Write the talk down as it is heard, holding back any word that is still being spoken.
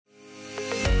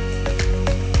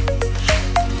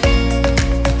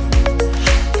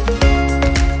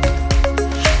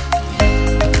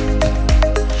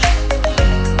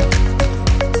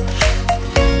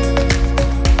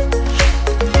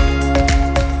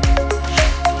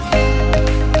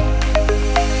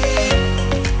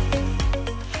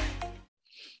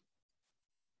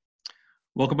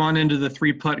Welcome on into the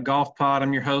Three Putt Golf Pod.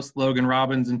 I'm your host, Logan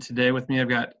Robbins, and today with me I've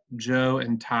got Joe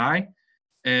and Ty,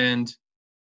 and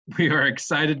we are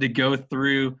excited to go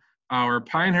through our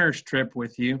Pinehurst trip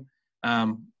with you.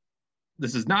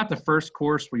 This is not the first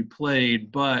course we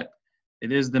played, but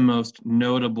it is the most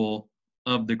notable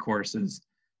of the courses.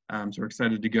 So we're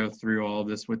excited to go through all of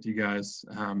this with you guys.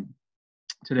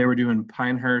 Today we're doing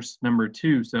Pinehurst number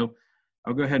 2. So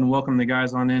I'll go ahead and welcome the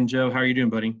guys on in. Joe, how are you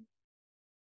doing, buddy?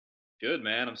 Good,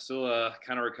 man. I'm still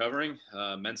kind of recovering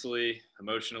mentally,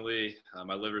 emotionally.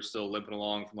 My liver's still limping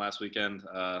along from last weekend.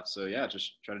 So, yeah,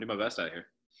 just trying to do my best out here.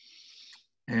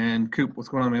 And Coop, what's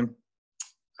going on, man?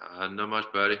 Not much,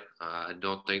 buddy. I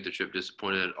don't think the trip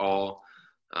disappointed at all.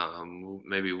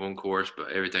 Maybe one course,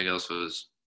 but everything else was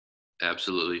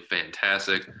absolutely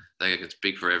fantastic. I think I can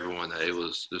speak for everyone that it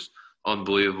was just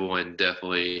unbelievable and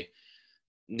definitely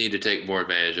need to take more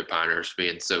advantage of Pinehurst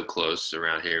being so close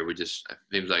around here. It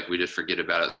seems like we just forget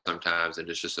about it sometimes, and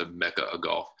it's just a mecca of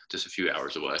golf just a few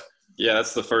hours away. Yeah,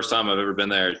 that's the first time I've ever been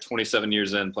there. 27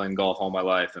 years in playing golf all my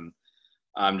life, and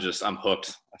I'm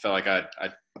hooked. I felt like I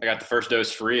got the first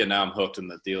dose free, and now I'm hooked,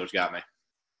 and the dealer's got me.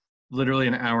 Literally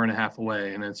an hour and a half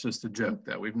away, and it's just a joke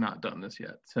that we've not done this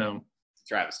yet. So,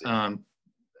 travesty.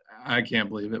 I can't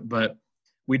believe it, but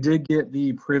we did get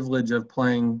the privilege of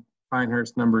playing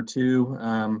Pinehurst number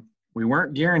 2. We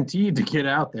weren't guaranteed to get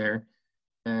out there,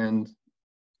 and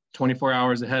 24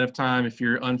 hours ahead of time, if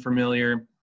you're unfamiliar,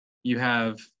 you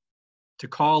have to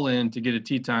call in to get a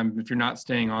tee time if you're not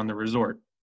staying on the resort.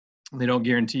 They don't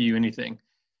guarantee you anything.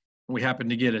 We happened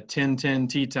to get a 10-10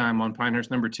 tee time on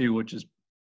Pinehurst number 2, which is,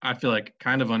 I feel like,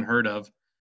 kind of unheard of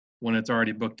when it's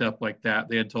already booked up like that.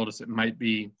 They had told us it might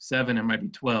be 7, it might be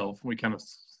 12. We kind of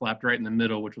slapped right in the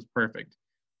middle, which was perfect.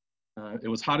 It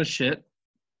was hot as shit,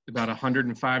 about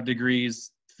 105 degrees,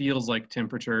 feels like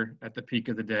temperature at the peak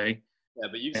of the day. Yeah,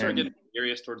 but you start getting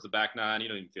furious towards the back nine. You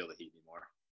don't even feel the heat anymore.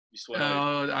 You sweat.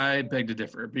 Oh, I beg to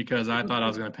differ because I thought I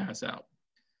was going to pass out.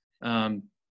 Logan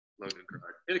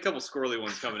cried. Hit a couple squirrely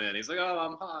ones coming in. He's like, "Oh,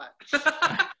 I'm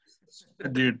hot."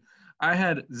 Dude, I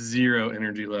had zero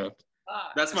energy left.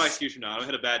 That's my excuse now. I don't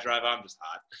hit a bad drive. I'm just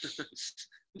hot.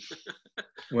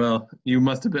 Well, you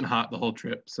must have been hot the whole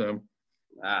trip, so.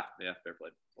 Yeah, fair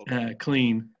play.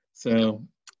 Clean. So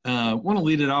want to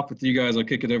lead it off with you guys. I'll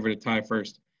kick it over to Ty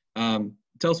first. Tell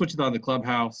us what you thought of the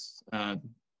clubhouse, and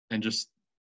just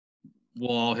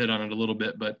we'll all hit on it a little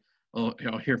bit, but I'll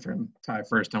hear from Ty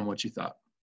first on what you thought.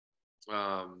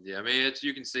 Yeah, I mean,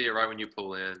 you can see it right when you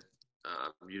pull in.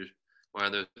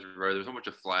 There's so much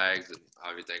of flags and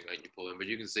everything like you pull in, but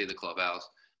you can see the clubhouse.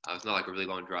 It's not like a really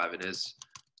long drive, and it's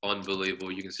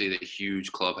unbelievable. You can see the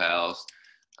huge clubhouse.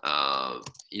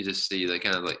 You just see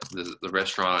the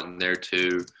restaurant in there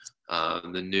too.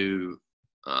 The new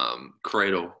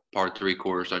Cradle Par 3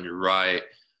 course on your right.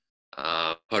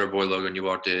 Putter Boy logo when you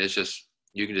walked in. It's just,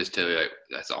 you can just tell like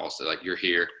that's awesome. Like you're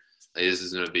here. Like, this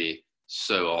is gonna be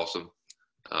so awesome.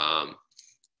 But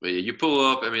yeah, you pull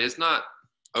up. I mean, it's not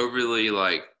overly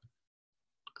like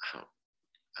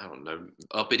I don't know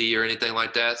uppity or anything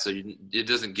like that. So it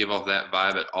doesn't give off that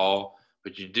vibe at all.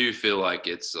 But you do feel like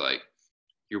it's like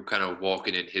you're kind of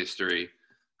walking in history,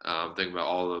 thinking about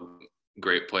all the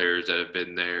great players that have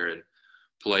been there and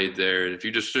played there. And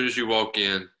as soon as you walk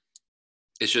in,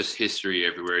 it's just history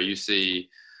everywhere. You see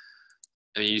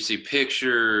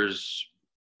pictures,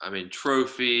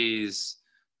 trophies.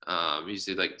 You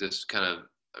see like this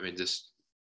just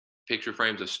picture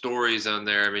frames of stories on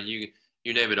there. I mean,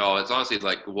 you name it all. It's honestly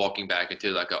like walking back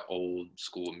into like an old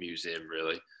school museum,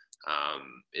 really.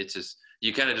 It's just,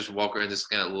 you kind of just walk around, just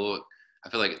kind of look. I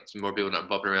feel like it's more people not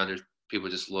bumping around. There's people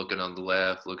just looking on the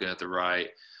left, looking at the right,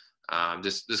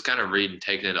 just kind of reading,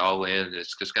 taking it all in.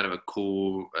 It's just kind of a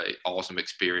cool, awesome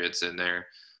experience in there.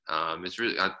 It's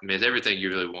really, it's everything you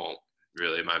really want,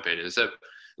 really, in my opinion. Except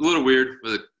a little weird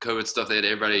with the COVID stuff. They had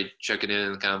everybody checking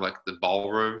in kind of like the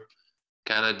ballroom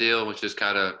kind of deal, which is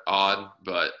kind of odd.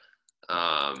 But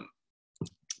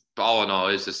all in all,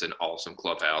 it's just an awesome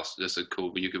clubhouse. Just a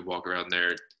cool, you could walk around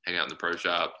there, hang out in the pro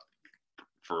shop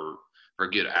for a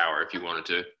good hour if you wanted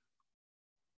to.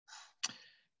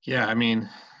 Yeah, I mean,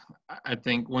 I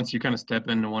think once you kind of step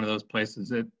into one of those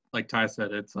places, it, like Ty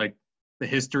said, it's like the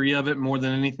history of it more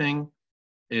than anything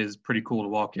is pretty cool to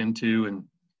walk into, and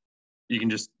you can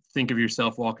just think of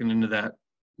yourself walking into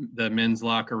the men's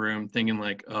locker room thinking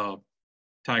like, oh,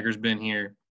 Tiger's been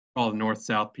here, all the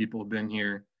North-South people have been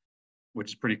here,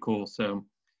 which is pretty cool. So,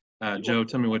 Joe,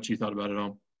 tell me what you thought about it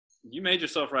all. You made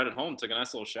yourself right at home, took a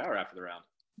nice little shower after the round.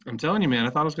 I'm telling you, man,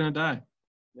 I thought I was going to die.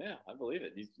 Yeah, I believe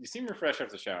it. You seem refreshed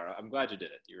after the shower. I'm glad you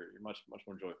did it. You're much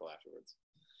more joyful afterwards.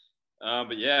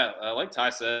 But yeah, like Ty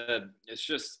said, it's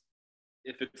just,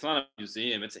 if it's not a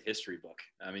museum, it's a history book.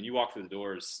 I mean, you walk through the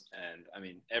doors, and I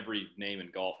mean, every name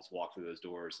in golf has walked through those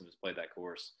doors and has played that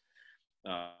course.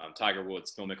 Tiger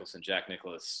Woods, Phil Mickelson, Jack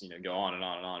Nicklaus, go on and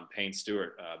on and on. Payne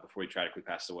Stewart, before he tragically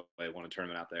passed away, won a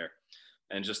tournament out there.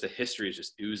 And just the history is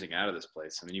just oozing out of this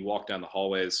place. I mean, you walk down the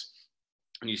hallways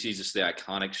and you see just the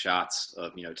iconic shots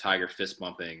of, Tiger fist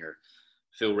bumping, or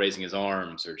Phil raising his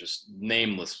arms, or just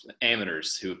nameless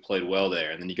amateurs who have played well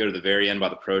there. And then you go to the very end by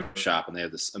the pro shop, and they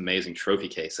have this amazing trophy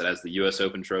case that has the U.S.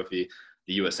 Open trophy,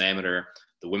 the U.S. Amateur,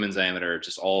 the Women's Amateur,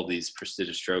 just all of these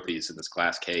prestigious trophies in this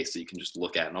glass case that you can just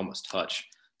look at and almost touch.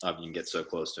 You can get so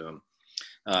close to them.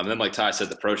 And then, like Ty said,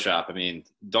 the pro shop, I mean,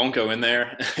 don't go in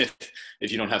there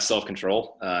if you don't have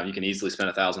self-control. You can easily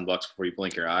spend $1,000 before you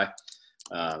blink your eye.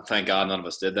 Thank God none of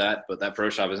us did that. But that pro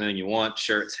shop is anything you want: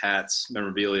 shirts, hats,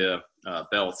 memorabilia,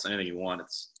 belts, anything you want.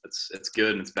 It's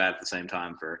good and it's bad at the same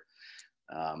time for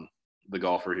the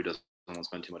golfer who doesn't want to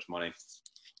spend too much money.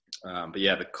 But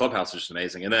yeah, the clubhouse is just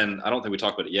amazing. And then I don't think we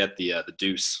talked about it yet. The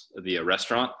Deuce, the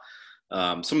restaurant.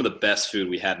 Some of the best food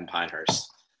we had in Pinehurst.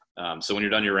 So when you're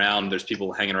done your round, there's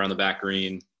people hanging around the back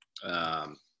green,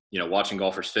 watching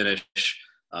golfers finish,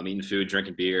 eating food,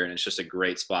 drinking beer, and it's just a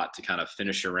great spot to kind of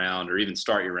finish your round, or even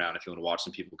start your round if you want to watch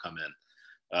some people come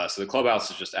in. So the clubhouse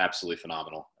is just absolutely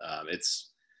phenomenal.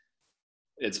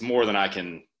 It's more than I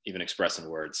can even express in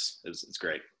words. It's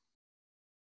great.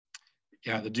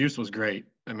 Yeah, the Deuce was great.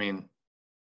 I mean,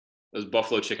 those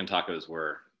buffalo chicken tacos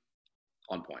were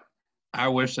on point. I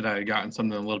wish that I had gotten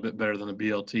something a little bit better than a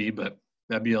BLT, but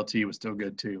that BLT was still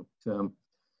good too. So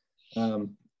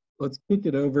let's kick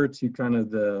it over to kind of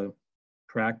the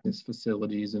practice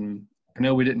facilities. And I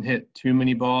know we didn't hit too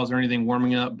many balls or anything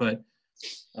warming up, but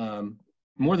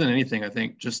more than anything, I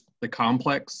think just the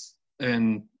complex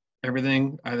and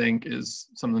everything, I think, is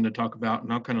something to talk about.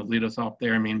 And I'll kind of lead us off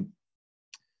there. I mean,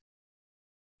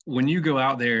 when you go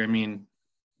out there, I mean,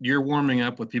 you're warming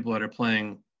up with people that are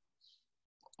playing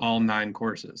all 9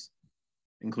 courses,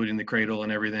 including the cradle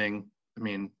and everything. I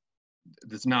mean,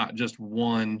 it's not just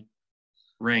one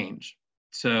range.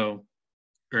 So,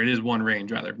 or it is one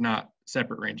range rather, not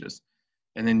separate ranges.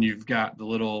 And then you've got the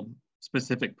little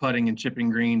specific putting and chipping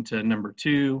green to number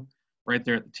 2 right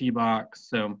there at the tee box.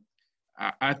 So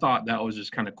I thought that was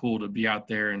just kind of cool to be out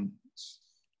there, and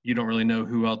you don't really know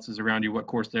who else is around you, what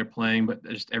course they're playing, but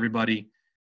just everybody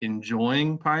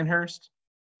enjoying Pinehurst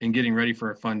and getting ready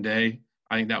for a fun day.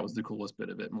 I think that was the coolest bit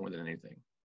of it more than anything.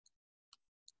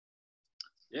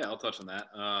 Yeah, I'll touch on that.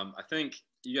 I think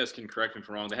you guys can correct me if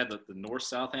I'm wrong. They had the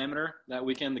North-South Amateur that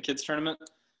weekend, the kids tournament.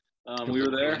 We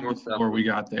were there before we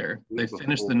got there. They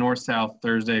finished the North-South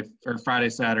Thursday or Friday,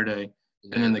 Saturday,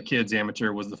 and then the kids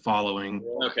amateur was the following.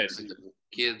 Okay, so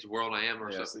kids World Am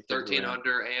or something, 13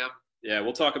 under Am. Yeah,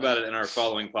 we'll talk about it in our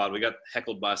following pod. We got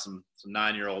heckled by some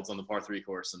 9-year-olds on the par 3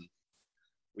 course, and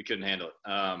we couldn't handle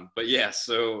it. But yeah,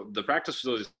 so the practice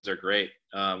facilities are great.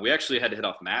 We actually had to hit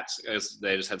off mats as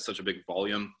they just had such a big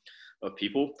volume of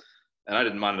people, and I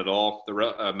didn't mind it at all.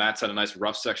 The mats had a nice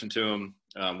rough section to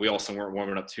them. We also weren't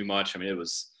warming up too much. I mean,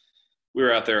 we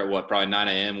were out there at probably 9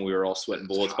 a.m. We were all sweating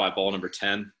bullets by ball number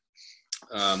 10.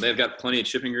 They've got plenty of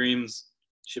chipping greens,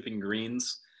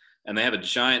 and they have a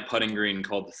giant putting green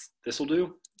called the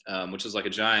Thistledew, which is like a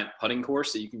giant putting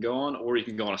course that you can go on, or you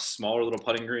can go on a smaller little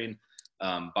putting green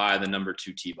by the number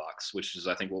 2 tee box, which is,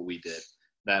 I think, what we did,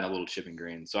 that and a little chipping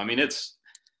green. So, I mean, there's,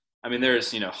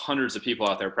 hundreds of people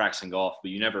out there practicing golf,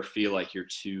 but you never feel like you're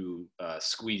too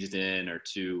squeezed in or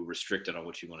too restricted on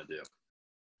what you want to do.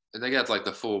 And they got like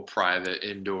the full private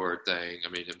indoor thing. I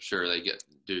mean, I'm sure they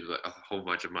do like a whole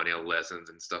bunch of money on lessons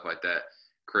and stuff like that.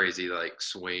 Crazy like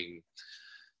swing,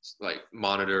 like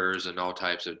monitors and all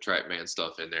types of TrackMan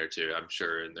stuff in there too. I'm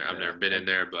sure in there. I've never been in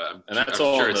there, but I'm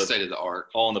sure it's state of the art.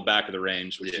 All in the back of the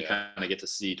range, which you kind of get to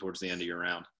see towards the end of your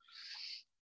round.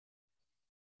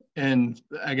 And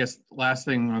I guess last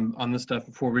thing on this stuff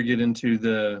before we get into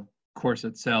the course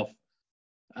itself.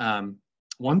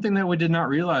 One thing that we did not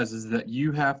realize is that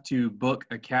you have to book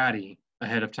a caddy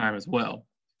ahead of time as well.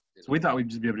 So we thought we'd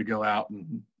just be able to go out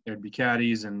and there'd be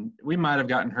caddies, and we might have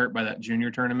gotten hurt by that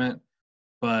junior tournament.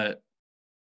 But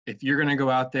if you're going to go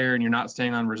out there and you're not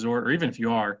staying on resort, or even if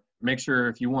you are, make sure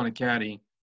if you want a caddy,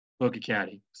 book a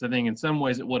caddy. So I think in some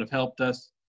ways it would have helped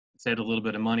us, saved a little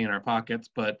bit of money in our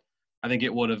pockets, but I think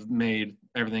it would have made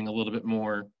everything a little bit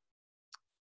more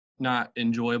not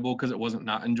enjoyable, because it wasn't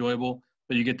not enjoyable,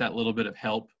 but you get that little bit of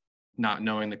help not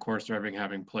knowing the course or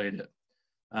having played it.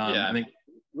 I think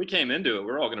we came into it,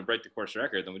 we're all going to break the course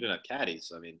record, then we didn't have caddies.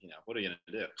 So, I mean, what are you going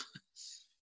to do?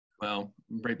 Well,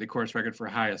 break the course record for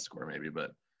highest score maybe,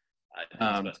 but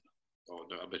Oh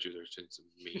no, I bet you there's some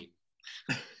mean.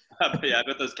 Yeah, I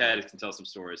bet those caddies can tell some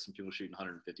stories. Some people shooting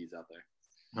 150s out there.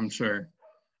 I'm sure.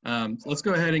 So let's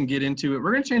go ahead and get into it.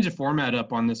 We're going to change the format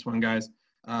up on this one, guys.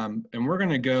 And we're going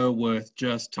to go with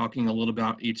just talking a little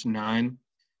about each 9,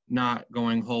 not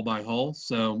going hole by hole.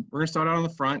 So we're going to start out on the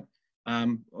front.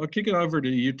 I'll kick it over to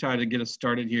you, Ty, to get us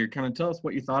started here. Kind of tell us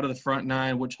what you thought of the front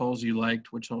 9, which holes you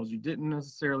liked, which holes you didn't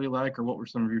necessarily like, or what were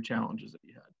some of your challenges that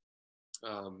you had?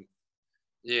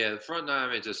 Yeah, the front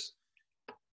 9, it just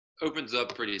opens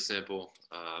up pretty simple.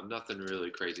 Nothing really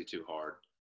crazy too hard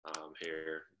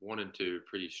here. 1 and 2,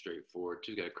 pretty straightforward.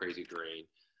 2 got a crazy green.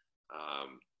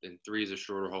 And 3 is a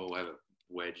shorter hole, have a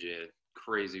wedge in,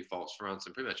 crazy false fronts,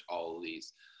 and pretty much all of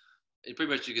these. And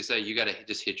pretty much you can say you got to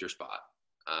just hit your spot.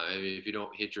 I mean, if you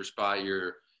don't hit your spot,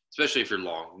 especially if you're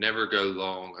long, never go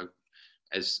long.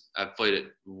 As I've played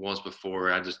it once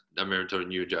before, I remember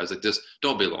telling you, Joe, I was like, just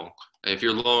don't be long. And if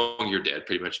you're long, you're dead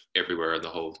pretty much everywhere in the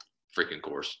whole freaking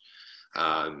course.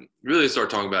 Really start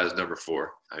talking about is number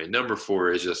 4. I mean, number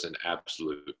 4 is just an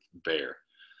absolute bear.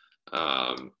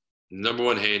 Number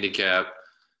 1 handicap,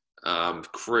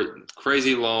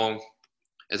 crazy long.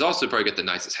 It's also probably got the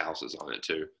nicest houses on it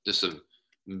too. Just some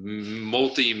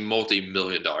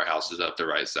multi-million-dollar houses up the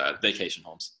right side. Vacation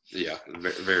homes. Yeah,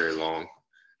 very long.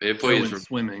 It Plays from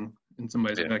swimming in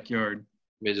somebody's backyard.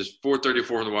 I mean, just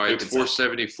 434 from the white,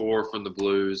 474 from the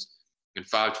blues, and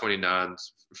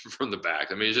 529s from the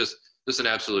back. I mean, it's just an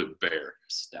absolute bear.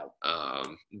 Stout.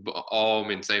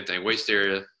 Same thing. Waist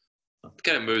area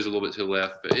kind of moves a little bit to the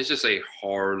left, but it's just a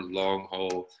hard, long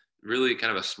hole. Really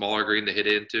kind of a smaller green to hit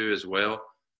into as well.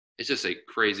 It's just a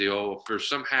crazy hole. For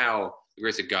somehow, the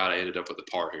grace of God, I ended up with the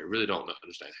par here. Really don't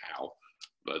understand how,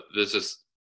 but this is.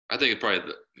 I think it's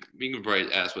probably you can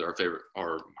probably ask what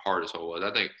our hardest hole was.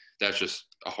 I think that's just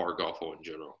a hard golf hole in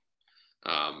general.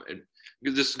 And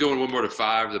just going one more to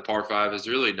 5, the par 5 is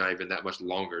really not even that much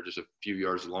longer, just a few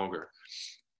yards longer.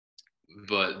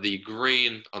 But the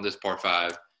green on this par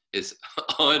 5 is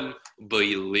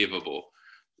unbelievable.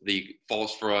 The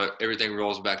false front, everything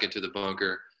rolls back into the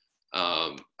bunker.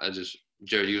 Joe,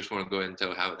 do you just want to go ahead and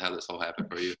tell how this all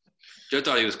happened for you? Joe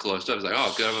thought he was close. I was like,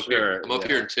 oh, good. I'm up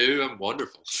here in 2. I'm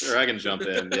wonderful. Sure, I can jump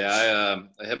in. Yeah,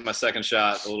 I hit my second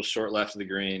shot, a little short left of the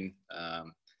green. I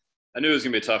knew it was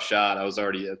going to be a tough shot. I was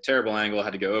already a terrible angle. I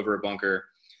had to go over a bunker.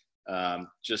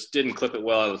 Just didn't clip it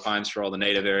well out of the pine straw, the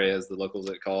native area, as the locals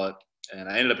that call it. And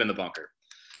I ended up in the bunker.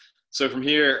 So from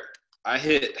here, I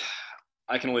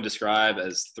can only describe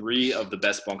as 3 of the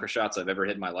best bunker shots I've ever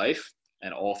hit in my life.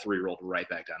 And all 3 rolled right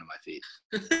back down to my feet.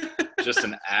 Just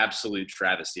an absolute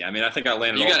travesty. I mean, I think I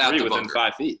landed all 3 within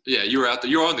 5 feet. Yeah, you were out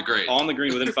there. You were on the green. On the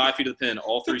green within 5 feet of the pin,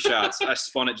 all 3 shots. I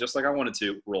spun it just like I wanted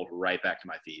to, rolled right back to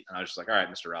my feet. And I was just like, all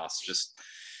right, Mr. Ross, just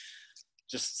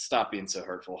stop being so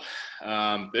hurtful.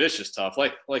 But it's just tough.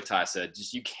 Like Ty said,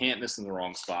 just you can't miss in the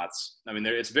wrong spots. I mean,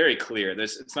 it's very clear.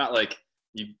 It's not like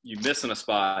you miss in a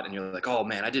spot and you're like, oh,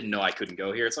 man, I didn't know I couldn't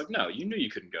go here. It's like, no, you knew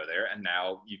you couldn't go there, and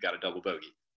now you've got a double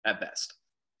bogey at best.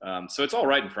 So it's all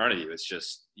right in front of you. It's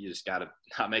just you just got to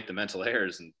not make the mental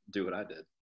errors and do what I did.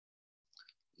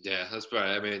 Yeah, that's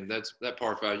right. I mean, that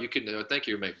par 5. I think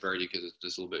you make birdie because it's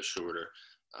just a little bit shorter,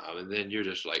 and then you're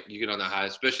just like you get on the high,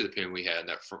 especially the pin we had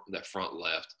that front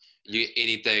left. You get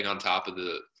anything on top of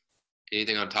the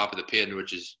pin,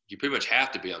 which is you pretty much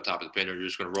have to be on top of the pin, or you're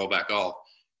just going to roll back off.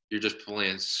 You're just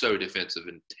playing so defensive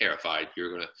and terrified. You're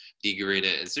going to degreen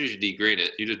it. And as soon as you degreen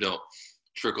it, you just don't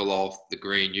trickle off the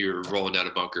green. You're rolling down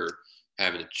a bunker,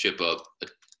 having to chip up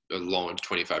a long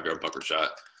 25-yard bunker shot.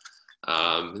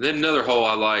 And then another hole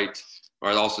I liked,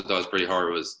 or I also thought was pretty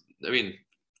hard, was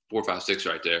 4, 5, 6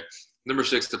 right there. Number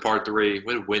 6, the par 3,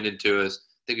 went wind into us.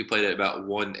 I think we played at about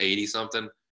 180 something.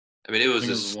 I mean, it was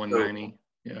just 190.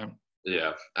 Yeah.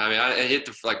 Yeah. I mean, I hit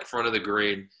the front of the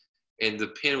green, and the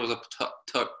pin was up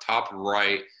tucked top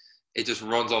right. It just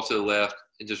runs off to the left.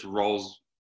 It just rolls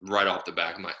right off the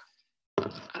back. I'm like,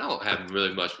 I don't have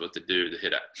really much what to do to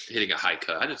hitting a high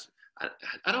cut. I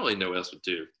don't really know what else to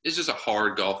do. It's just a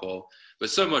hard golf hole,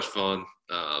 but so much fun.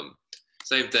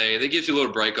 Same thing. It gives you a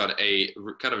little break on 8,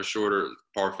 kind of a shorter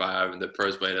par 5, and the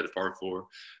pros played at a par 4.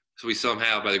 So we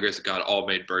somehow, by the grace of God, all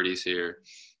made birdies here.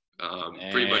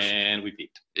 Pretty much, and we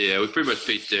peaked. Yeah, we pretty much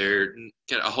peaked there.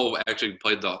 Kind of a hole actually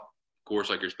played the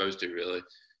course like you're supposed to. Really,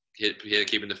 hit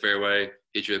keep in the fairway,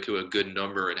 hit you a good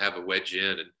number, and have a wedge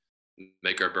in and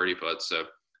make our birdie putts. So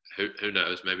who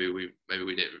knows? Maybe we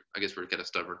didn't. I guess we're kind of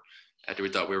stubborn after we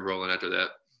thought we were rolling after that.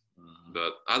 Mm-hmm.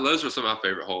 But those were some of my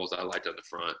favorite holes I liked on the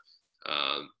front.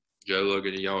 Joe,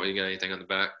 Logan, you got anything on the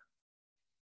back?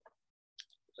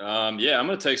 Yeah, I'm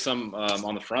going to take some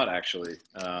on the front, actually.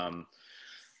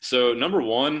 So number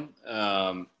 1,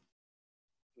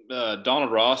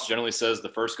 Donald Ross generally says the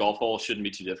first golf hole shouldn't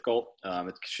be too difficult.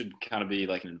 It should kind of be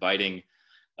like an inviting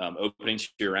opening to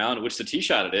your round, which the tee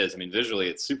shot it is. I mean, visually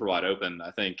it's super wide open.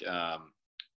 I think,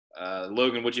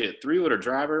 Logan, would you hit 3-wood or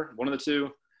driver? One of the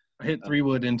two? I hit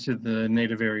 3-wood into the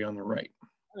native area on the right.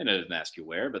 I mean, I didn't ask you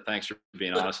where, but thanks for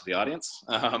being honest with the audience.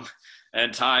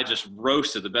 And Ty just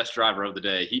roasted the best driver of the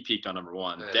day. He peaked on number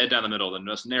 1, dead down the middle, the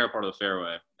most narrow part of the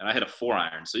fairway. And I hit a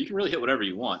 4-iron, so you can really hit whatever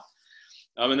you want.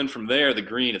 And then from there, the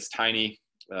green, it's tiny.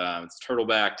 It's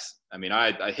turtle-backed. I mean,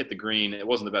 I hit the green. It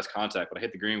wasn't the best contact, but I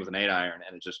hit the green with an 8-iron,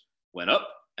 and it just went up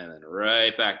and then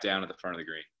right back down at the front of the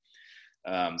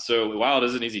green. So while it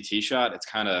is an easy tee shot,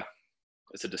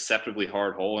 it's a deceptively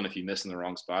hard hole, and if you miss in the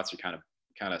wrong spots, you're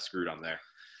kind of screwed on there.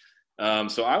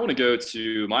 So I want to go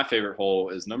to my favorite hole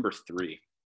is number 3.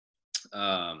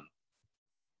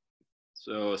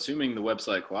 So assuming the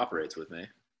website cooperates with me,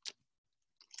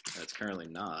 it's currently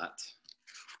not.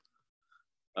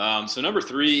 So number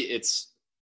 3,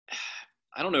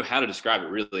 I don't know how to describe it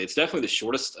really. It's definitely the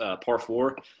shortest par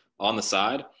 4 on the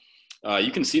side.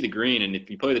 You can see the green, and if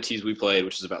you play the tees we played,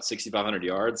 which is about 6,500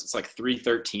 yards, it's like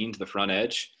 313 to the front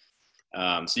edge.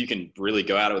 So you can really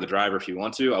go at it with a driver if you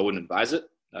want to. I wouldn't advise it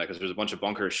because there's a bunch of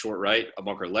bunkers short right, a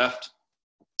bunker left,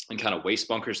 and kind of waste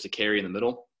bunkers to carry in the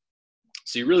middle.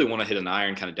 So you really want to hit an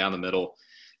iron kind of down the middle.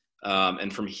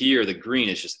 And from here, the green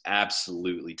is just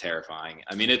absolutely terrifying.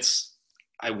 I mean,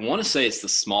 I want to say it's the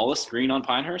smallest green on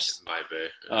Pinehurst. It might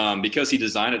be. Because he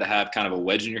designed it to have kind of a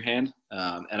wedge in your hand.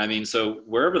 And I mean, so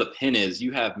wherever the pin is,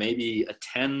 you have maybe a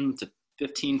 10 to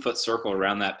 15-foot circle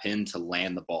around that pin to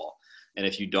land the ball. And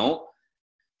if you don't,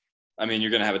 I mean,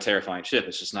 you're going to have a terrifying chip.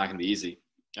 It's just not going to be easy.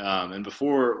 And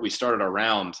before we started our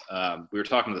round, we were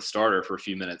talking to the starter for a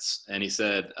few minutes, and he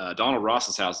said Donald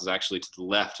Ross's house is actually to the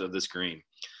left of this green.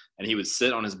 And he would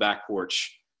sit on his back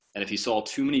porch, and if he saw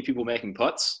too many people making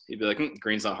putts, he'd be like,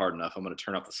 green's not hard enough. I'm going to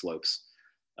turn up the slopes.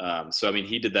 So, I mean,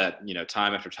 he did that,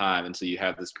 time after time until you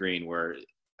have this green where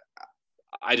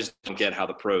I just don't get how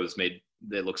the pros made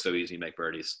it look so easy to make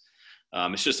birdies.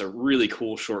 It's just a really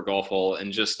cool short golf hole,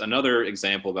 and just another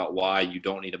example about why you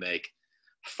don't need to make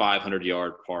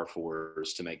 500-yard par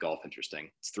 4s to make golf interesting.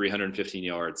 It's 315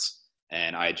 yards,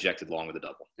 and I ejected long with a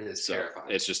double. It's so terrifying.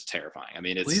 It's just terrifying. I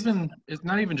mean, it's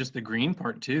not even just the green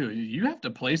part too. You have to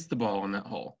place the ball in that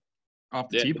hole off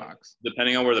the tee box.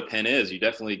 Depending on where the pin is, you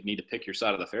definitely need to pick your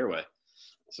side of the fairway.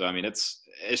 So, I mean, it's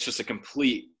just a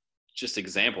complete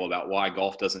example about why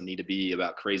golf doesn't need to be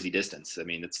about crazy distance. I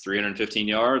mean, it's 315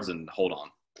 yards and hold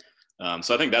on.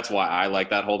 So I think that's why I like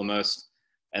that hole the most.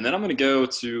 And then I'm going to go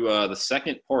to the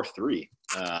second par 3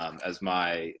 as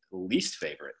my least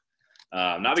favorite.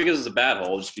 Not because it's a bad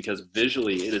hole, just because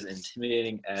visually it is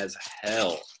intimidating as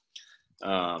hell.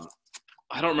 I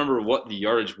don't remember what the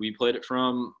yardage we played it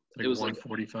from. It was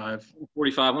 145.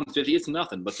 145, 150. It's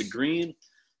nothing. But the green,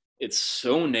 it's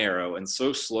so narrow and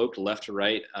so sloped left to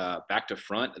right, back to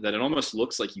front, that it almost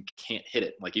looks like you can't hit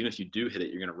it. Like even if you do hit it,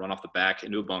 you're going to run off the back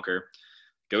into a bunker,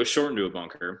 go short into a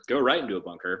bunker, go right into a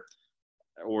bunker,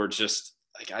 or just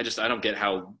like I don't get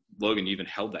how Logan even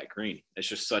held that green. It's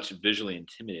just such visually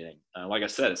intimidating. Like I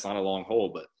said, it's not a long hole,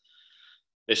 but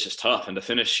it's just tough. And to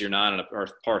finish your 9 on a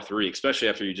par 3, especially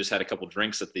after you just had a couple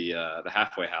drinks at the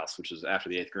halfway house, which is after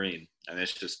the 8th green, and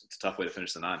it's a tough way to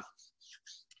finish the 9.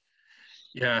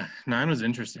 Yeah, 9 was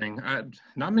interesting.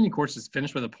 Not many courses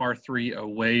finished with a par 3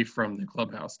 away from the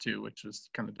clubhouse too, which was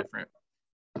kind of different.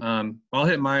 I'll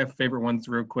hit my favorite ones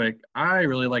real quick. I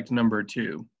really liked number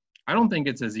 2. I don't think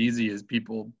it's as easy as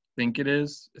people think it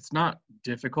is. It's not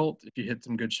difficult if you hit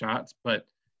some good shots, but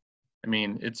I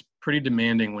mean, it's pretty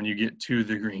demanding when you get to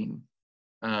the green.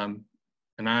 And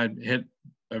I hit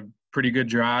a pretty good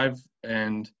drive,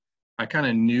 and I kind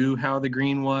of knew how the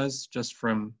green was just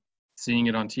from seeing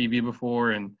it on TV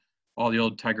before and all the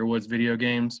old Tiger Woods video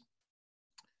games.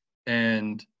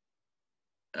 And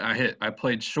I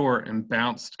played short and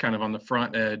bounced kind of on the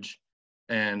front edge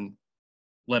and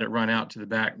let it run out to the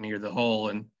back near the hole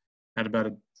and had about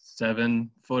a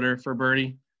 7-footer for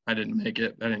birdie. I didn't make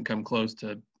it. I didn't come close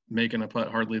to making a putt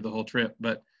hardly the whole trip,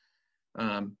 but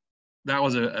that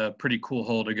was a pretty cool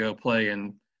hole to go play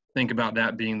and think about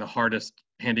that being the hardest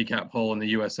handicap hole in the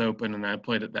U.S. Open, and I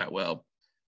played it that well.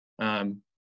 And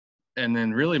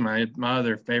then really my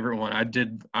other favorite one,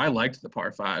 I liked the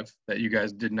par 5 that you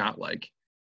guys did not like,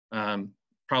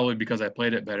 probably because I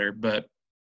played it better, but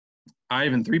I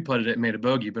even 3-putted it and made a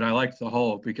bogey, but I liked the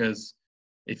hole because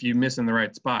if you miss in the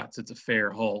right spots, it's a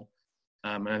fair hole.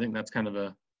 And I think that's kind of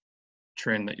a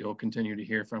trend that you'll continue to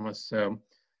hear from us. So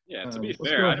yeah, to be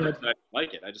fair, I didn't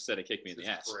like it. I just said it kicked me in the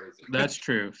ass. Crazy. That's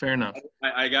true. Fair enough.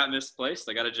 I got misplaced.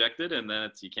 I got ejected, and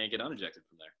then you can't get unejected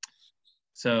from there.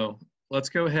 So let's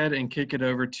go ahead and kick it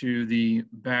over to the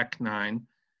back nine.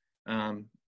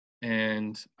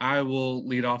 And I will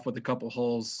lead off with a couple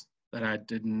holes that I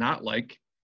did not like.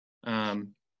 What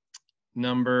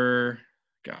number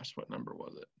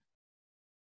was it?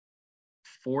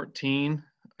 14,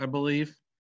 I believe.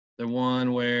 The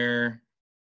one where,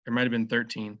 it might have been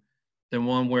 13. The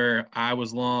one where I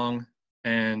was long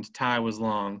and Ty was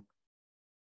long.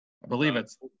 I believe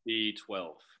it's the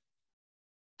 12.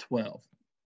 12,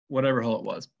 whatever hole it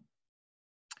was.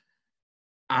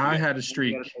 I had a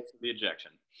streak the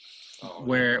ejection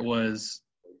where it was,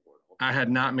 I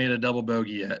had not made a double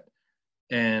bogey yet.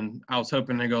 And I was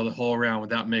hoping to go the whole round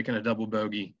without making a double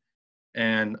bogey.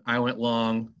 And I went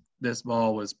long. This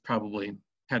ball was probably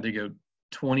had to go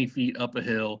 20 feet up a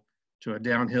hill to a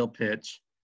downhill pitch.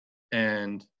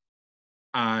 And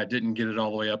I didn't get it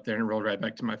all the way up there and it rolled right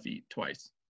back to my feet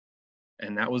twice.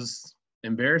 And that was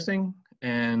embarrassing.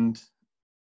 And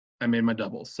I made my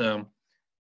double. So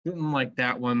didn't like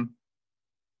that one.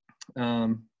 I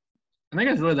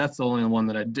think that's the only one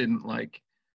that I didn't like.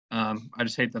 I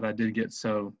just hate that I did get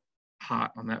so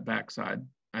hot on that backside.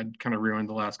 I kind of ruined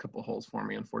the last couple of holes for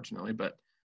me, unfortunately. But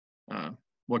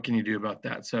what can you do about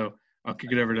that? So I'll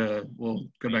kick it over we'll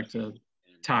go back to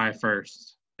Ty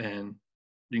first, and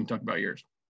you can talk about yours.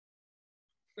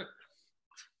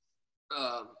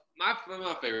 My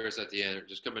favorites at the end are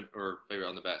just coming, or favorite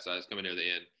on the backside is coming near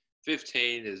the end.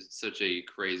 15 is such a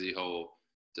crazy hole.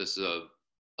 Just a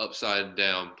upside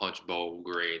down punch bowl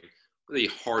green. One of the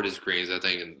hardest greens I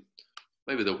think in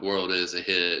maybe the world is a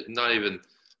hit. Not even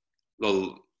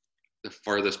the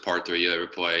farthest par 3 you ever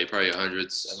play. Probably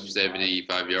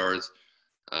 175 yards.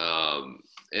 And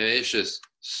it's just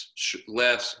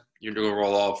left, you're going to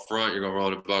roll off. Front, you're going to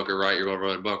roll in a bunker. Right, you're going to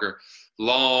roll in a bunker.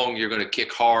 Long, you're going to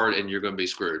kick hard, and you're going to be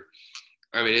screwed.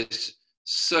 I mean, it's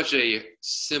such a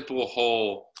simple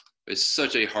hole. It's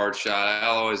such a hard shot. I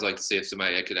always like to see if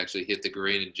somebody could actually hit the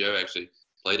green, and Joe actually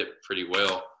played it pretty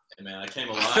well. Hey, man, I came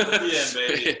alive at the end,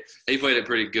 baby. He played it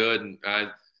pretty good, and I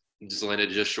just landed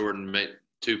just short and made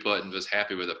 2-putt and was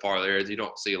happy with the par there. You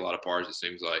don't see a lot of pars, it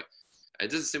seems like. It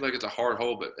doesn't seem like it's a hard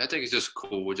hole, but I think it's just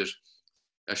cool with just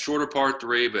a shorter par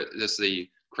 3, but just the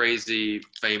crazy,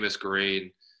 famous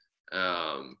green.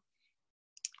 And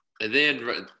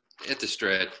then at the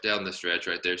stretch, down the stretch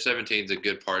right there, 17 is a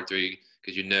good par 3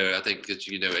 because I think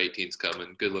 18's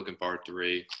coming. Good looking par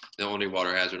 3. The only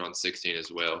water hazard on 16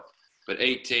 as well. But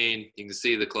 18, you can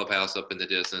see the clubhouse up in the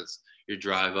distance. You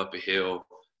drive up a hill,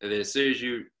 and then as soon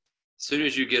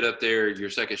as you get up there,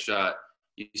 your second shot,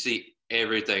 you see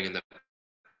everything in the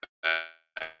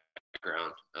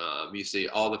background. You see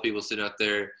all the people sitting out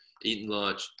there eating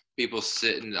lunch, people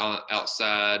sitting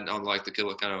outside on like the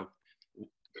kind of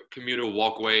communal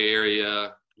walkway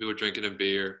area. We were drinking a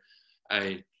beer.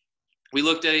 We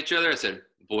looked at each other. I said,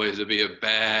 "Boys, it'd be a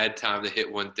bad time to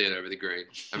hit one thin over the green."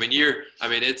 It's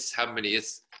how many?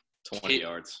 It's 20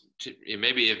 yards.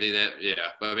 Maybe if that,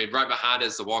 yeah. But I mean, right behind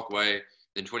us, the walkway,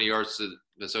 then 20 yards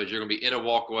so you're gonna be in a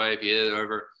walkway. If you hit it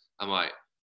over, I'm like,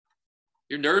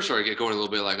 your nerves start to get going a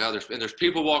little bit. Like, oh, there's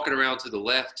people walking around to the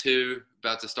left too,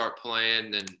 about to start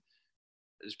playing, and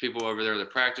there's people over there in the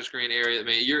practice green area. I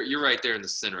mean, you're right there in the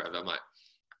center of it. I'm like,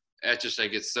 I just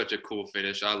think it's such a cool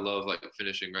finish. I love like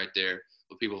finishing right there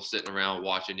with people sitting around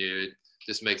watching you. It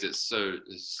just makes it such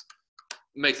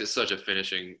a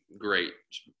finishing great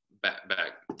back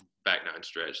nine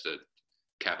stretch to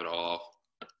cap it all off.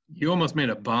 You almost made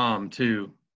a bomb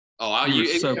too. Oh, you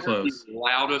were so close. The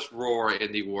loudest roar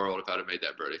in the world if I'd have made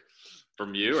that birdie.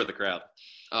 From you or the crowd?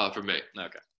 From me.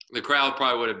 Okay. The crowd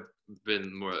probably would have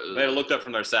been more. They had looked up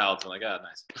from their salads and like, ah,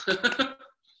 nice.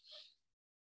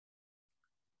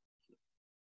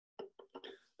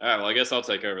 All right, well, I guess I'll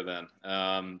take over then.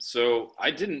 So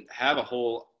I didn't have a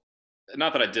hole,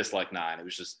 not that I disliked 9, it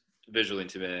was just visually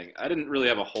intimidating. I didn't really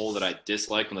have a hole that I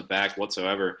disliked on the back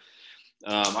whatsoever.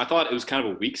 I thought it was kind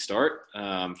of a weak start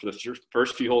for the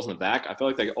first few holes in the back. I felt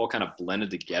like they all kind of blended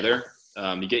together.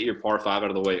 You get your par 5 out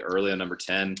of the way early on number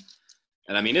 10.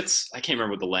 And I mean, I can't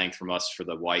remember what the length from us for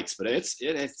the whites, but it's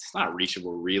not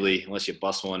reachable really, unless you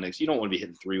bust one. You don't want to be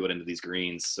hitting 3-wood into these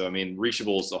greens. So, I mean,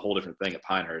 reachable is a whole different thing at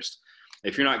Pinehurst.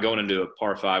 If you're not going into a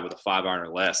par 5 with a 5-iron or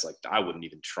less, like I wouldn't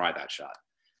even try that shot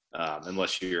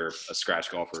unless you're a scratch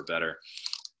golfer or better.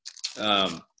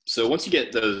 So once you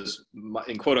get those,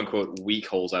 in quote unquote, weak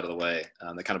holes out of the way,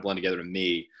 that kind of blend together to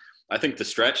me, I think the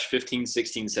stretch 15,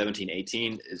 16, 17,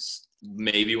 18 is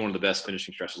maybe one of the best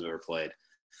finishing stretches I've ever played.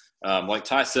 Like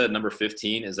Ty said, number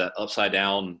 15 is that upside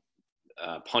down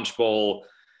punch bowl.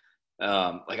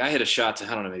 Like I hit a shot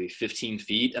to, I don't know, maybe 15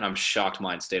 feet, and I'm shocked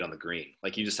mine stayed on the green.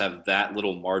 Like you just have that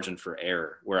little margin for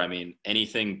error where, I mean,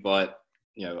 anything but,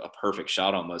 a perfect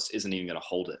shot almost isn't even going to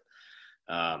hold it.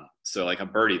 So like a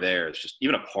birdie there is just,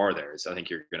 even a par there is, I think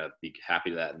you're going to be happy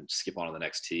to that and skip on to the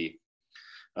next tee.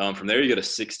 From there, you go to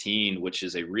 16, which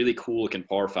is a really cool looking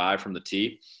par 5 from the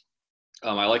tee.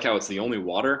 I like how it's the only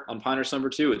water on Pinehurst number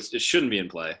 2. It shouldn't be in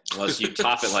play unless you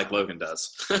top it like Logan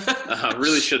does.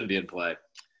 Really shouldn't be in play.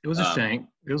 It was a shank.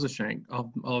 It was a shank.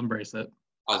 I'll embrace it.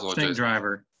 Oswald Shank Jason.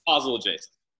 driver. Oswald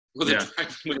Jason. Yeah.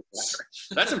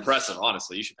 That's impressive,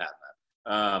 honestly. You should patent that.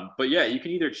 But yeah, you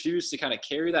can either choose to kind of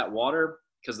carry that water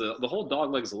because the whole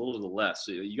dog leg is a little to the left.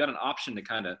 So you got an option to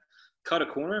kind of cut a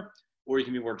corner, or you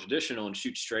can be more traditional and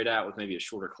shoot straight out with maybe a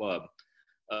shorter club.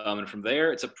 And from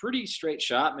there, it's a pretty straight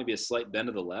shot, maybe a slight bend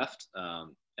to the left.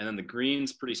 And then the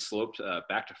green's pretty sloped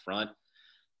back to front.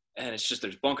 And it's just,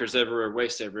 there's bunkers everywhere,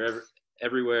 waste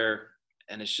everywhere.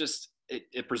 And it's just,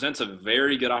 it presents a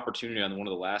very good opportunity on one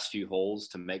of the last few holes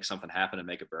to make something happen and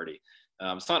make a birdie.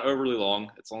 It's not overly long.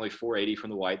 It's only 480 from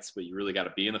the whites, but you really got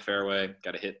to be in the fairway,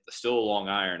 got to hit still a long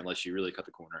iron unless you really cut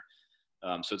the corner.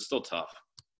 So it's still tough.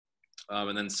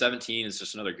 And then 17 is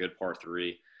just another good par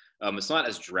 3. It's not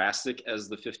as drastic as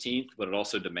the 15th, but it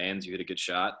also demands you hit a good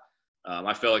shot.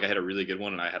 I felt like I had a really good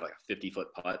one, and I had like a 50-foot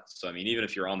putt. So, I mean, even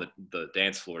if you're on the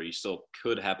dance floor, you still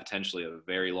could have potentially a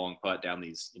very long putt down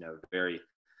these, very,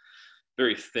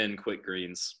 very thin, quick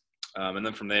greens. And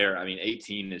then from there, I mean,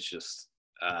 18 is just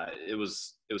it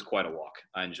was quite a walk.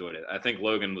 I enjoyed it. I think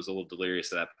Logan was a little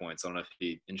delirious at that point, so I don't know if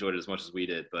he enjoyed it as much as we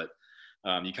did, but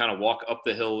you kind of walk up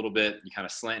the hill a little bit, you kind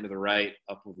of slant to the right,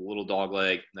 up with a little dog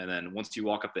leg, and then once you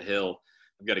walk up the hill,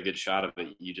 I've got a good shot of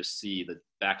it, you just see the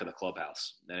back of the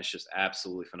clubhouse, and it's just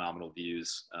absolutely phenomenal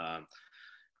views.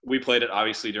 We played it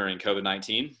obviously during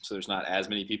COVID-19, so there's not as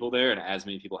many people there and as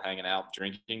many people hanging out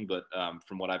drinking, but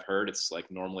from what I've heard, it's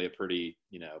like normally a pretty,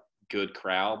 good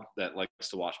crowd that likes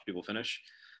to watch people finish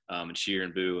and cheer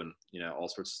and boo and, all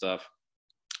sorts of stuff.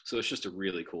 So it's just a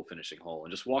really cool finishing hole.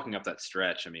 And just walking up that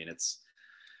stretch, I mean, it's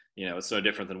no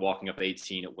different than walking up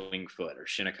 18 at Winged Foot or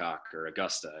Shinnecock or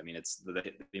Augusta. I mean, it's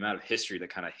the amount of history that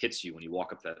kind of hits you when you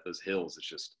walk up those hills.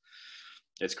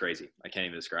 It's crazy. I can't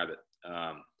even describe it.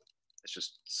 It's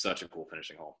just such a cool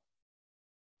finishing hole.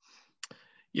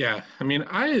 Yeah, I mean,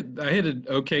 I hit an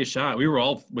okay shot. We were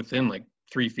all within like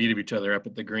 3 feet of each other up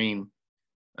at the green.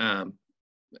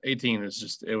 18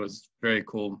 it was very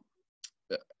cool.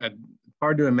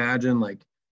 Hard to imagine like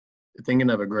thinking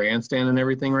of a grandstand and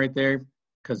everything right there,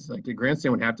 because like the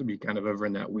grandstand would have to be kind of over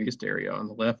in that waist area on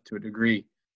the left to a degree.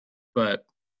 But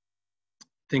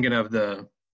thinking of the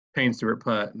Payne Stewart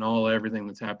putt and everything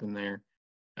that's happened there,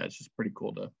 it's just pretty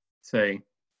cool to say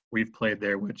we've played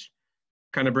there, which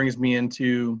kind of brings me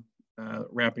into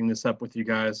wrapping this up with you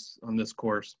guys on this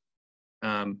course.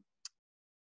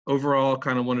 Overall,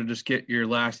 kind of want to just get your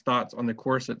last thoughts on the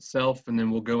course itself, and then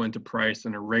we'll go into price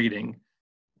and a rating.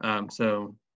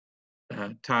 So,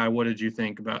 Ty, what did you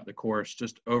think about the course,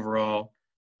 just overall?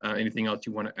 Anything else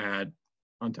you want to add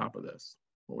on top of this,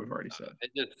 what we've already said?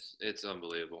 It's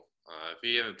unbelievable. If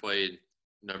you haven't played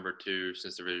number 2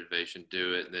 since the renovation,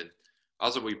 do it. And then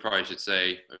also we probably should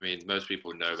say, I mean, most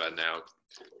people know by now,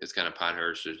 it's kind of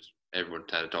Pinehurst. Everyone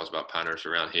kind of talks about Pinehurst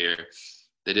around here.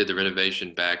 They did the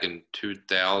renovation back in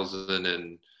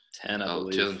 2010, I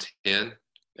believe. 2010.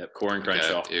 Yep, Corin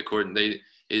Crenshaw. Yeah,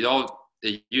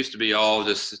 it used to be all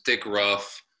just thick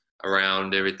rough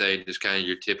around everything, just kind of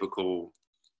your typical.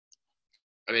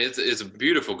 I mean, it's a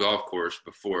beautiful golf course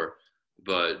before,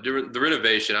 but during the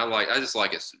renovation, I just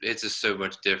like it. It's just so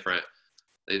much different.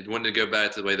 They wanted to go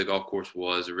back to the way the golf course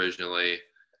was originally,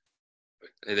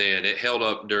 and then it held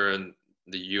up during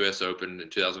the U.S. Open in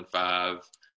 2005.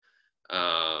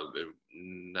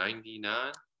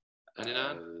 99,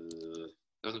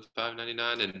 2005,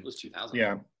 99, and it was 2000.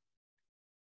 Yeah,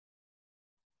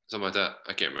 something like that.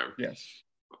 I can't remember. yes.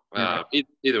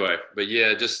 Either way, but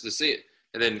yeah, just to see it,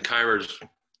 and then Keimer's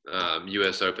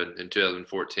U.S. Open in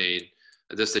 2014.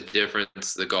 Just the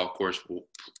difference. The golf course. I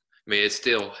mean, it's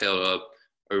still held up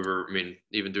over. I mean,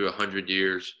 even through 100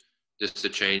 years. Just the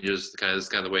changes, kind of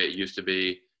the way it used to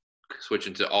be.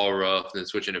 Switching to all rough and then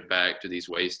switching it back to these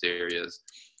waste areas.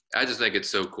 I just think it's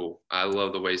so cool. I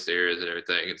love the waste areas and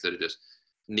everything instead of just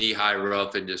knee-high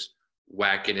rough and just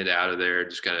whacking it out of there.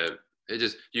 Just kind of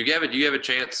you have a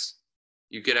chance.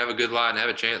 You could have a good lie and have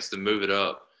a chance to move it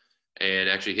up and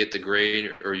actually hit the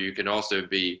green, or you can also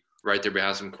be right there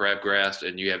behind some crabgrass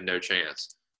and you have no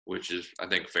chance, which is, I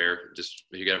think, fair. Just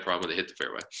if you got a problem with it, hit the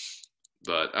fairway.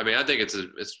 But I mean, I think it's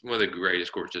one of the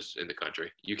greatest courses in the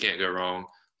country. You can't go wrong.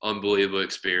 Unbelievable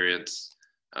experience.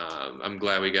 I'm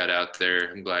glad we got out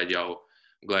there. I'm glad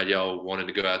y'all wanted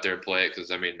to go out there and play it,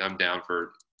 because I mean, I'm down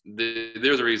for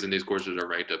there's a reason these courses are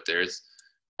ranked up there. It's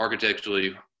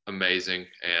architecturally amazing,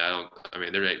 and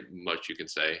there ain't much you can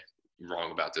say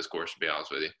wrong about this course, to be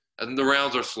honest with you. And the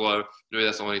rounds are slow. Maybe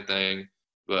that's the only thing,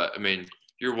 but I mean,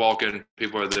 you're walking.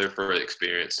 People are there for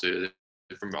experience too.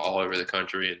 They're from all over the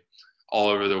country and all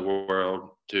over the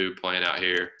world too, playing out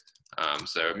here.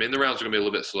 So I mean, the rounds are gonna be a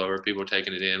little bit slower. People are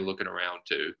taking it in, looking around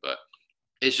too, but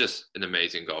it's just an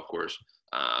amazing golf course.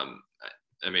 I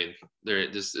mean,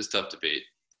 it's tough to beat.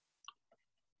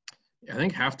 I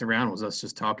think half the round was us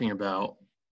just talking about,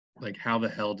 like, how the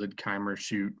hell did Keimer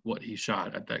shoot what he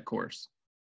shot at that course?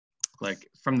 Like,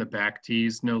 from the back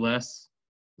tees, no less.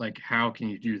 Like, how can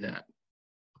you do that?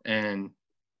 And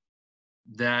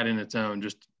that in its own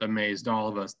just amazed all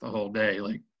of us the whole day.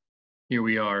 Like, here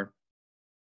we are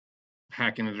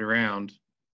hacking it around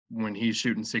when he's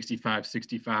shooting 65,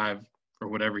 65 or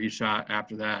whatever he shot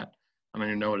after that. I don't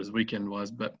even know what his weekend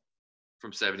was, but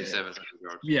from 77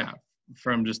 yards. Yeah,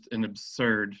 from just an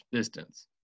absurd distance.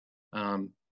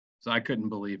 So I couldn't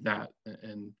believe that.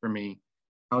 And for me,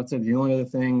 I would say the only other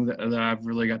thing that I've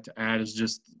really got to add is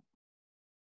just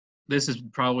this is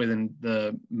probably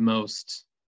the most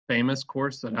famous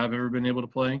course that I've ever been able to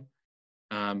play.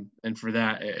 And for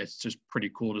that, it's just pretty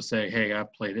cool to say, hey,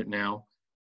 I've played it now.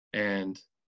 And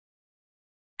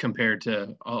compared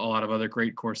to a lot of other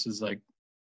great courses, like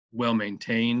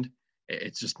well-maintained,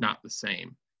 it's just not the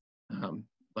same.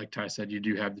 Like Ty said, you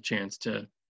do have the chance to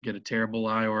get a terrible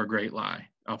lie or a great lie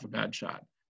off a bad shot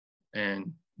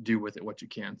and do with it what you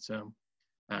can. So,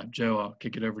 Joe, I'll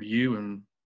kick it over to you and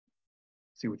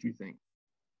see what you think.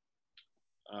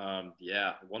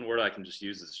 Yeah, one word I can just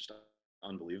use is just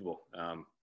unbelievable.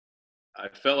 I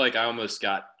felt like I almost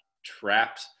got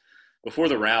trapped. Before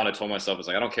the round, I told myself, I was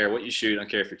like, I don't care what you shoot. I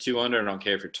don't care if you're 2 under. I don't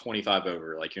care if you're 25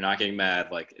 over. Like, you're not getting mad.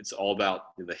 Like, it's all about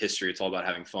the history. It's all about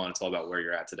having fun. It's all about where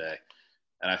you're at today.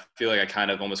 And I feel like I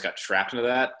kind of almost got trapped into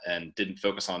that and didn't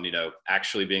focus on,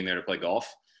 actually being there to play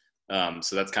golf.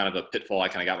 So that's kind of a pitfall I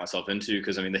kind of got myself into,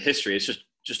 because, I mean, the history is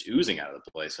just oozing out of the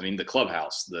place. I mean, the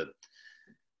clubhouse, the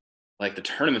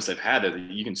tournaments they've had, that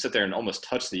you can sit there and almost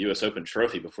touch the U.S. Open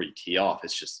trophy before you tee off.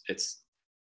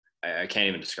 I can't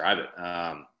even describe it.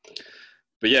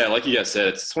 But yeah, like you guys said,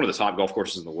 it's one of the top golf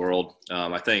courses in the world.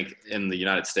 I think in the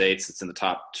United States, it's in the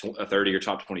top 30 or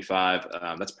top 25.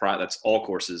 That's all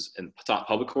courses, and top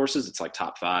public courses, it's like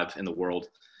top 5 in the world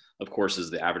of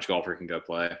courses the average golfer can go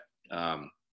play.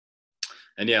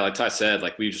 And yeah, like Ty said,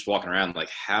 like, we were just walking around, like,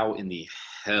 how in the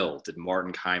hell did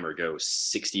Martin Keimer go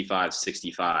 65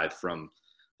 from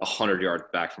 100 yards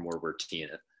back from where we're teeing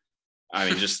it? I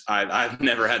mean, I've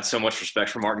never had so much respect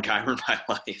for Martin Keimer in my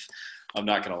life. I'm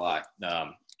not going to lie.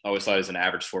 I always thought he was an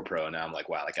average 4 pro, and now I'm like,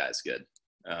 wow, that guy's good.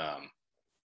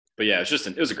 But yeah,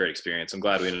 it was a great experience. I'm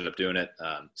glad we ended up doing it.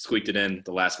 Squeaked it in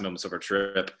the last moments of our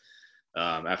trip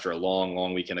after a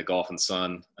long weekend of golf and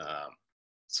sun.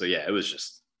 So yeah, it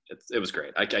was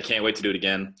great. I can't wait to do it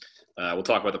again. We'll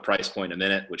talk about the price point in a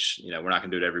minute, which, we're not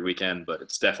going to do it every weekend, but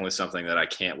it's definitely something that I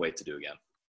can't wait to do again.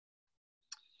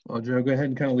 Well, Joe, go ahead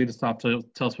and kind of lead us off.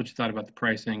 Tell us what you thought about the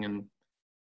pricing and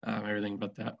everything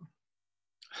about that.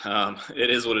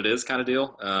 It is what it is kind of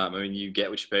deal. I mean, you get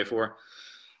what you pay for.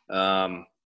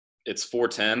 It's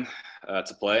 $410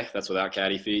 to play. That's without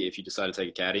caddy fee if you decide to take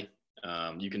a caddy.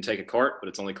 You can take a cart, but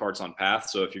it's only carts on path.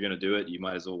 So if you're going to do it, you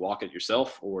might as well walk it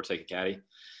yourself or take a caddy.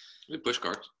 We push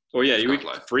carts. Oh yeah, you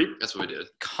free. That's what we did.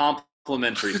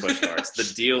 Complimentary push carts,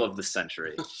 the deal of the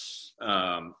century.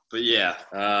 But yeah,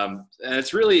 and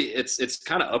it's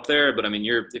kind of up there. But I mean,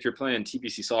 if you're playing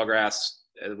TPC Sawgrass,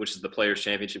 which is the Players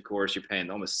Championship course, you're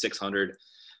paying almost $600.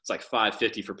 It's like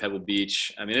 $550 for Pebble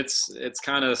Beach. I mean, it's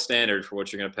kind of standard for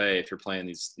what you're going to pay if you're playing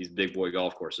these big boy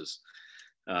golf courses.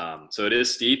 So it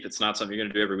is steep. It's not something you're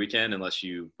going to do every weekend unless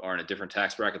you are in a different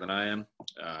tax bracket than I am.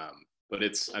 But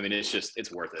it's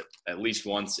worth it at least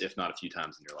once, if not a few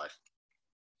times in your life.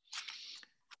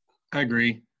 I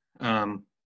agree. I'm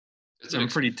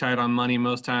pretty tight on money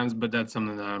most times, but that's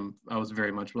something that I was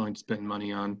very much willing to spend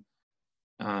money on.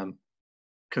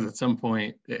 Because at some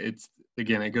point,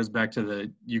 it goes back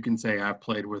to you can say I've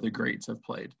played where the greats have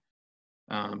played.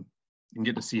 And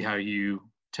get to see how you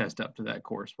test up to that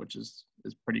course, which is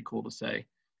pretty cool to say.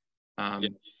 Yeah,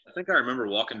 I think I remember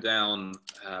walking down,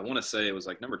 I want to say it was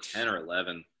like number 10 or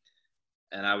 11,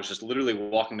 and I was just literally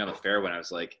walking down the fairway, and I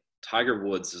was like, Tiger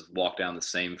Woods has walked down the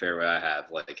same fairway I have.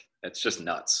 Like, it's just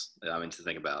nuts, to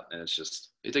think about. And it's just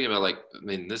 – you're thinking about,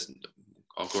 this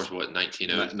 – of course, what,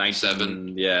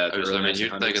 1907? Yeah.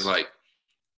 You're thinking,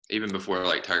 even before,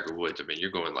 Tiger Woods,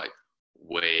 you're going,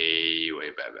 way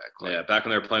way back. Like, Yeah, back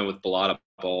when they were playing with Balata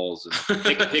balls and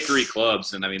hickory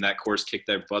clubs, and I mean that course kicked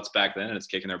their butts back then, and it's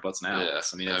kicking their butts now. Yeah,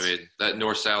 I mean that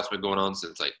north-south's been going on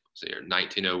since like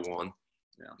 1901,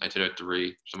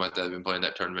 1903, something like that. I've been playing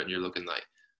that tournament, and you're looking like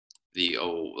the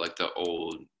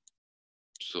old,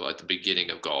 so like the beginning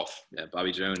of golf. Yeah,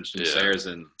 Bobby Jones, Jim Sayers,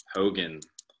 and Hogan,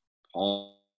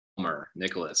 Palmer,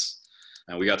 Nicholas.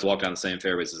 And we got to walk down the same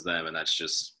fairways as them, and that's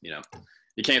just,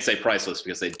 you can't say priceless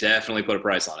because they definitely put a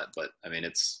price on it, but I mean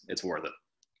it's worth it.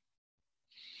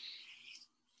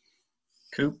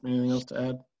 Coop, anything else to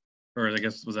add? Or I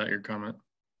guess, was that your comment?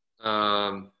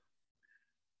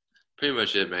 Pretty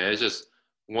much it, man. It's just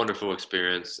wonderful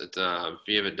experience. If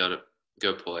you haven't done it,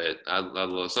 go play it. I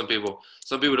love. Some people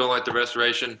don't like the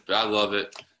restoration, but I love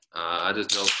it. I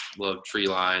just love tree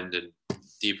lined and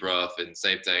deep rough, and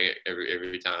same thing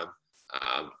every time.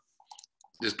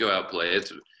 Just go out and play.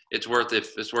 It's worth it.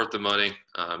 It's worth the money.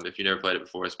 If you never played it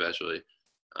before, especially.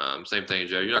 Same thing,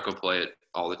 Joe. You're not gonna play it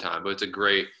all the time, but it's a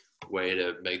great way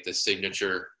to make the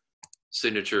signature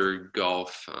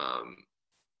golf,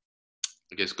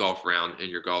 golf round in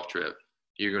your golf trip.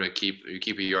 You're gonna keep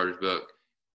a yardage book,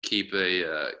 keep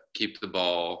the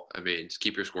ball. I mean, just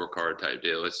keep your scorecard type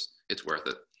deal. It's worth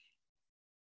it.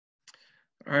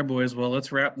 All right, boys. Well,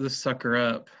 let's wrap this sucker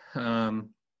up.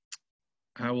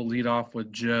 I will lead off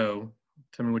with Joe.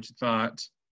 Tell me what you thought,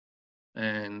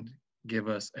 and give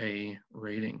us a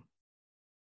rating.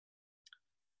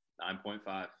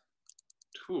 9.5.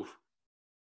 Whew.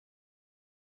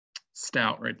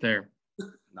 Stout right there.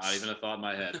 Not even a thought in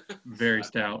my head. Very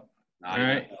stout. Not even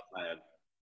a thought in my head.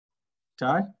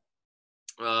 Ty?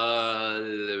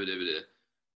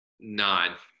 9.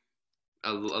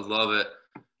 I love it.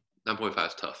 9.5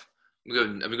 is tough. I'm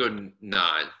gonna go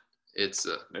 9. It's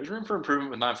there's room for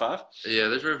improvement with 9.5. Yeah,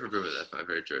 there's room for improvement. That's not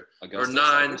very true. Or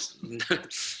 9. I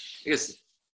guess.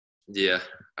 Yeah,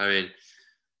 I mean,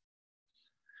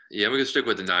 I'm gonna stick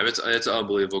with the 9. It's an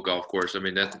unbelievable golf course. I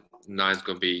mean, that 9's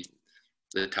gonna be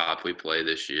the top we play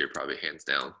this year, probably hands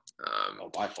down.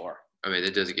 By far. I mean,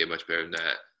 it doesn't get much better than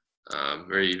that.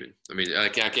 Or even, I mean, I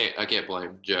can't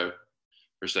blame Joe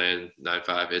for saying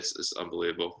 9.5. It's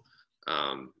unbelievable,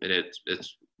 and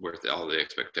it's worth all the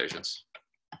expectations.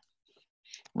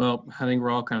 Well, I think we're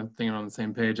all kind of thinking on the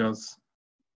same page. I was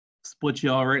split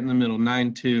you all right in the middle.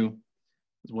 9.2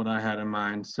 is what I had in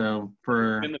mind. So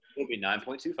for in the middle would be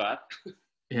 9.25.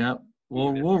 Yeah,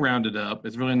 we'll round it up.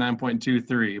 It's really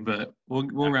 9.23, but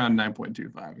we'll round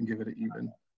 9.25 and give it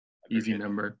an easy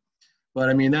number. But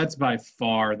I mean, that's by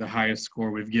far the highest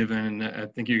score we've given, and I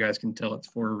think you guys can tell it's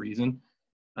for a reason.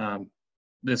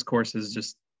 This course is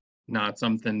just not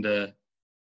something to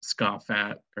scoff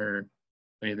at or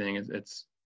anything. It's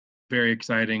very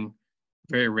exciting,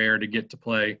 very rare to get to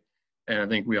play, and I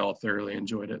think we all thoroughly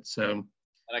enjoyed it. So, and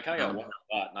I kind of got one more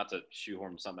thought, not to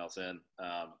shoehorn something else in.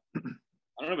 I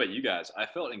don't know about you guys. I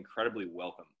felt incredibly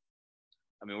welcome.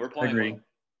 I mean, we're playing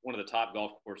one of the top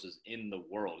golf courses in the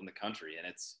world, in the country,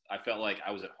 and I felt like I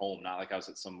was at home, not like I was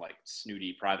at some like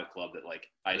snooty private club that like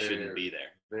I shouldn't be there.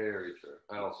 Very true.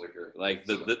 I also agree. Like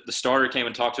the starter came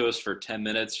and talked to us for 10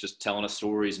 minutes, just telling us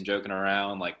stories and joking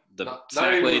around. Like the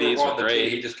snack ladies were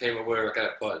great. He just came over like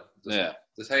that putt. Yeah.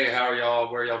 Just, hey, how are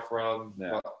y'all? Where are y'all from?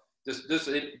 Yeah.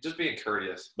 Just being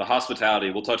courteous. The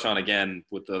hospitality, we'll touch on again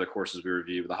with the other courses we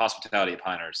review, but the hospitality at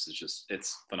Pinehurst is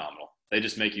it's phenomenal. They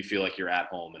just make you feel like you're at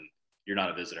home and you're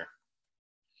not a visitor.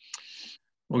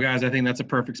 Well, guys, I think that's a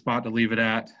perfect spot to leave it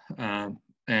at.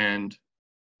 And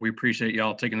we appreciate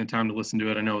y'all taking the time to listen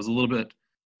to it. I know it was a little bit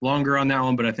longer on that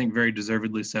one, but I think very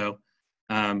deservedly so.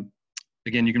 Again,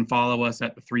 you can follow us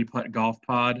at the 3Putt Golf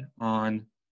Pod on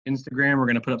Instagram. We're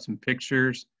going to put up some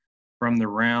pictures from the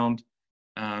round,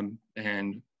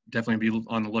 and definitely be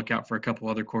on the lookout for a couple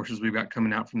other courses we've got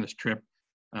coming out from this trip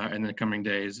in the coming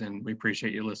days. And we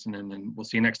appreciate you listening, and we'll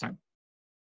see you next time.